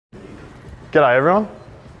G'day everyone.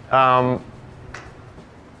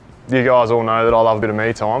 You guys all know that I love a bit of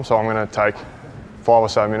me time, so I'm going to take 5 or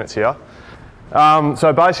so minutes here.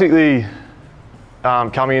 So basically,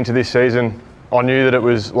 coming into this season, I knew that it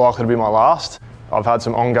was likely to be my last. I've had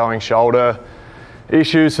some ongoing shoulder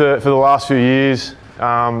issues for the last few years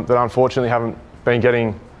that unfortunately haven't been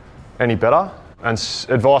getting any better. And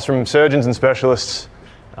advice from surgeons and specialists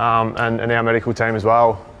and our medical team as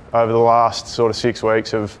well over the last sort of 6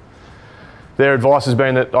 weeks their advice has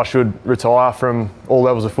been that I should retire from all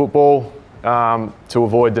levels of football to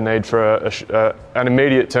avoid the need for an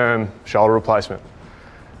immediate term shoulder replacement.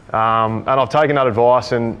 And I've taken that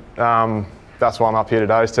advice, and that's why I'm up here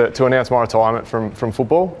today, is to announce my retirement from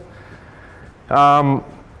football. I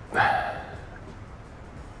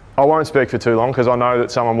won't speak for too long because I know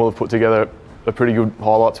that someone will have put together a pretty good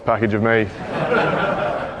highlights package of me.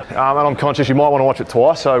 And I'm conscious you might want to watch it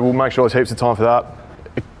twice, so we'll make sure there's heaps of time for that.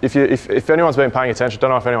 If anyone's been paying attention, I don't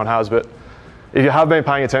know if anyone has, but if you have been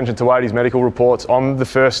paying attention to Wadey's medical reports, I'm the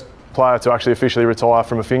first player to actually officially retire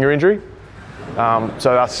from a finger injury. So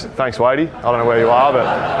that's thanks, Wadey. I don't know where you are,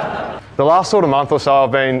 but the last sort of month or so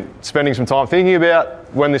I've been spending some time thinking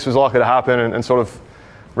about when this was likely to happen and sort of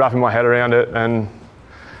wrapping my head around it. And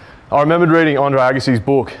I remembered reading Andre Agassi's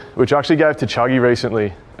book, which I actually gave to Chuggy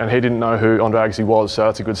recently, and he didn't know who Andre Agassi was, so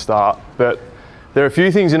that's a good start. But there are a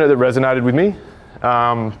few things in it that resonated with me,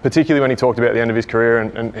 particularly when he talked about the end of his career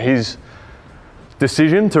and his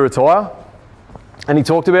decision to retire. And he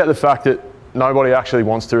talked about the fact that nobody actually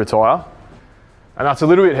wants to retire. And that's a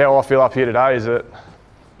little bit how I feel up here today, is that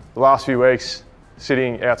the last few weeks,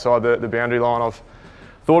 sitting outside the boundary line, I've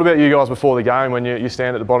thought about you guys before the game when you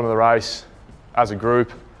stand at the bottom of the race as a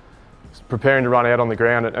group, preparing to run out on the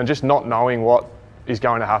ground and just not knowing what is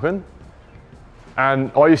going to happen.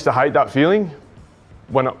 And I used to hate that feeling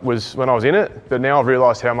when I was in it, but now I've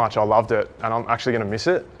realised how much I loved it, and I'm actually going to miss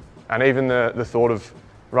it. And even the thought of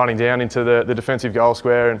running down into the defensive goal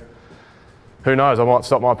square, and who knows, I might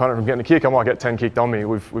stop my opponent from getting a kick, I might get 10 kicked on me.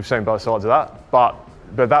 We've seen both sides of that. But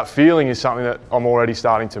that feeling is something that I'm already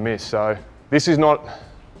starting to miss. So this is not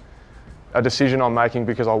a decision I'm making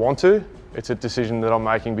because I want to. It's a decision that I'm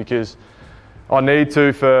making because I need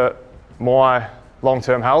to for my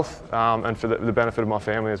long-term health and for the benefit of my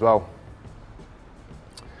family as well.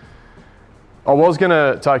 I was going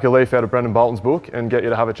to take a leaf out of Brendan Bolton's book and get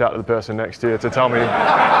you to have a chat to the person next to you to tell me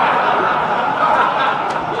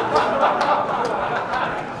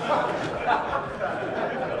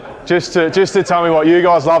just to tell me what you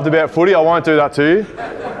guys loved about footy. I won't do that to you.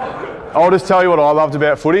 I'll just tell you what I loved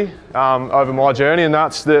about footy over my journey, and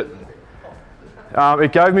that's that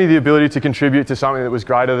it gave me the ability to contribute to something that was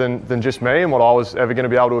greater than just me and what I was ever going to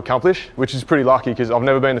be able to accomplish, which is pretty lucky because I've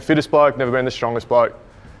never been the fittest bloke, never been the strongest bloke,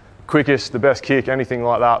 quickest, the best kick, anything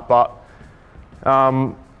like that. But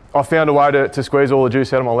I found a way to squeeze all the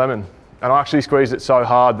juice out of my lemon, and I actually squeezed it so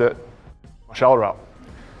hard that my shoulder up.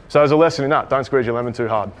 So there's a lesson in that: don't squeeze your lemon too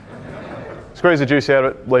hard. Squeeze the juice out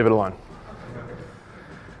of it, leave it alone.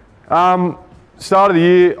 Start of the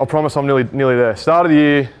year, I promise I'm nearly there. Start of the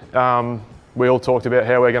year, we all talked about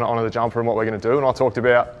how we're going to honour the jumper and what we're going to do, and I talked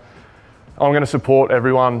about I'm going to support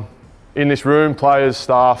everyone in this room, players,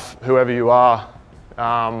 staff, whoever you are,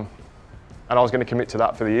 and I was going to commit to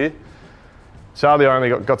that for the year. Sadly, I only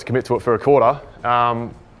got to commit to it for a quarter,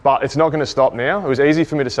 but it's not going to stop now. It was easy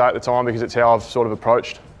for me to say at the time because it's how I've sort of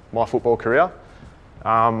approached my football career,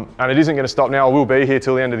 and it isn't going to stop now. I will be here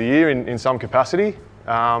till the end of the year in some capacity.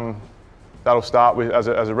 That'll start with as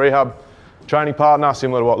a rehab training partner,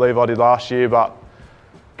 similar to what Levi did last year, but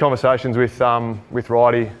conversations with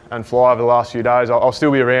Righty and Fly over the last few days, I'll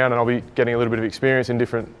still be around and I'll be getting a little bit of experience in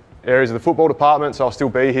different areas of the football department, so I'll still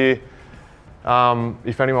be here.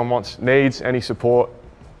 If anyone needs any support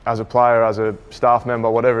as a player, as a staff member,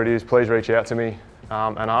 whatever it is, please reach out to me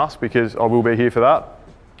and ask, because I will be here for that.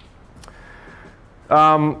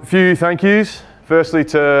 A few thank yous. Firstly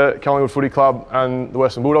to Collingwood Footy Club and the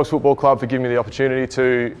Western Bulldogs Football Club for giving me the opportunity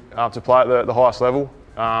to play at the highest level,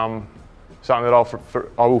 something that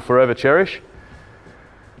I will forever cherish.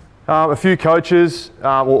 A few coaches,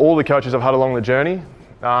 all the coaches I've had along the journey.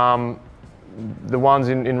 The ones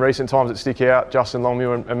in recent times that stick out, Justin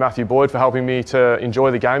Longmuir and Matthew Boyd, for helping me to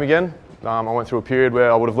enjoy the game again. I went through a period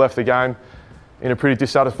where I would have left the game in a pretty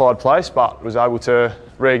dissatisfied place, but was able to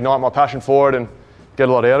reignite my passion for it and get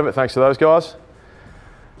a lot out of it, thanks to those guys.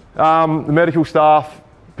 The medical staff,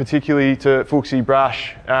 particularly to Fuxie,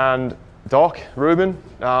 Brash and Doc, Ruben,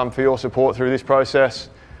 for your support through this process.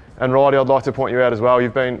 And Righty, I'd like to point you out as well.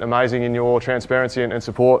 You've been amazing in your transparency and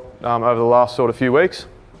support over the last sort of few weeks.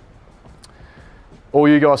 All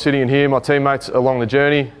you guys sitting in here, my teammates along the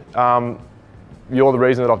journey, you're the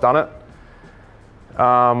reason that I've done it.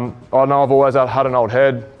 I know I've always had an old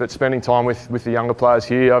head, but spending time with the younger players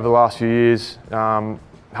here over the last few years,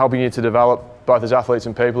 helping you to develop both as athletes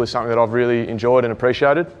and people is something that I've really enjoyed and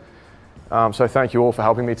appreciated. So thank you all for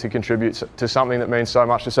helping me to contribute to something that means so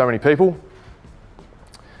much to so many people.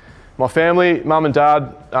 My family, mum and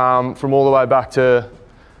dad, from all the way back to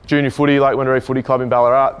junior footy, Lake Wendouree Footy Club in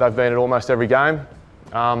Ballarat, they've been at almost every game.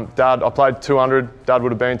 Dad, I played 200, Dad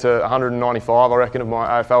would have been to 195, I reckon, of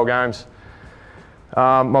my AFL games.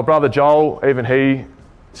 My brother Joel, even he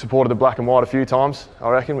supported the black and white a few times, I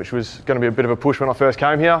reckon, which was going to be a bit of a push when I first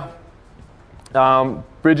came here.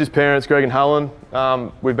 Bridge's parents, Greg and Helen,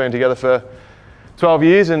 we've been together for 12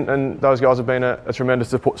 years and those guys have been a tremendous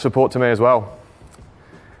support to me as well.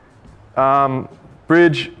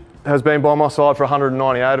 Bridge has been by my side for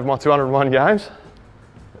 198 of my 201 games.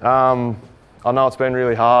 I know it's been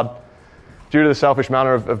really hard due to the selfish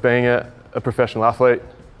manner of being a professional athlete.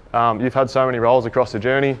 You've had so many roles across the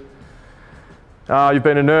journey. You've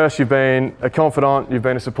been a nurse, you've been a confidant, you've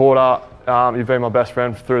been a supporter, you've been my best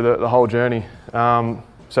friend through the whole journey.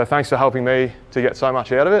 So thanks for helping me to get so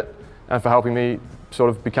much out of it and for helping me sort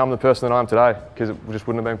of become the person that I am today, because it just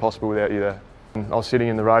wouldn't have been possible without you there. I was sitting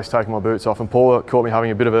in the race taking my boots off and Paula caught me having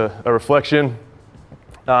a bit of a reflection,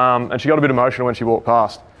 and she got a bit emotional when she walked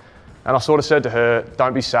past. And I sort of said to her,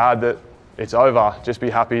 don't be sad that it's over, just be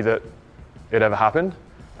happy that it ever happened.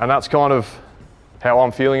 And that's kind of how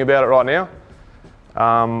I'm feeling about it right now.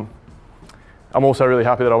 I'm also really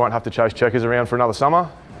happy that I won't have to chase checkers around for another summer.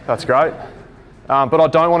 That's great. But I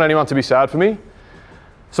don't want anyone to be sad for me.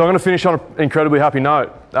 So I'm going to finish on an incredibly happy note.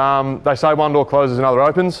 They say one door closes, another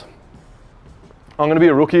opens. I'm going to be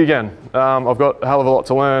a rookie again. I've got a hell of a lot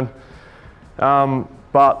to learn.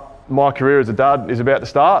 But my career as a dad is about to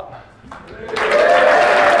start.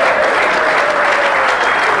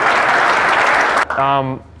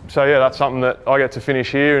 So yeah, that's something that I get to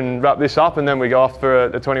finish here and wrap this up, and then we go off for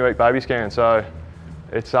a 20-week baby scan. So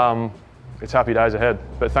it's happy days ahead.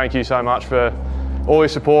 But thank you so much for all your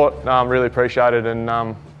support. Really appreciate it, and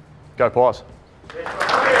go Pies.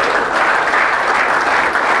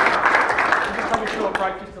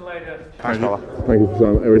 Thanks, fella. Thank you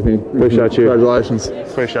for everything. Appreciate you. Congratulations.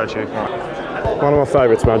 Appreciate you. One of my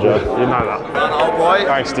favourites, Madjo. You know that. Old boy.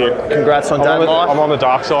 Thanks, dear. Congrats on dad life. I'm on the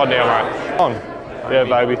dark side now, mate. On. Yeah,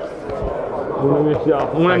 baby. I'm going to miss you.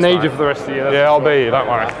 I'm going to need you for the rest of the year. Yeah, I'll be here, don't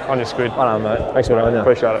worry. On your squid. I know, mate. Thanks for knowing that.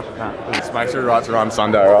 Appreciate it. Just make sure you're right to run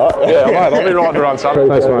Sunday, right? Yeah, mate, I'll be right to run Sunday.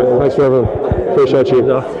 Thanks, mate. Thanks for everything. Appreciate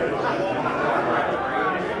you.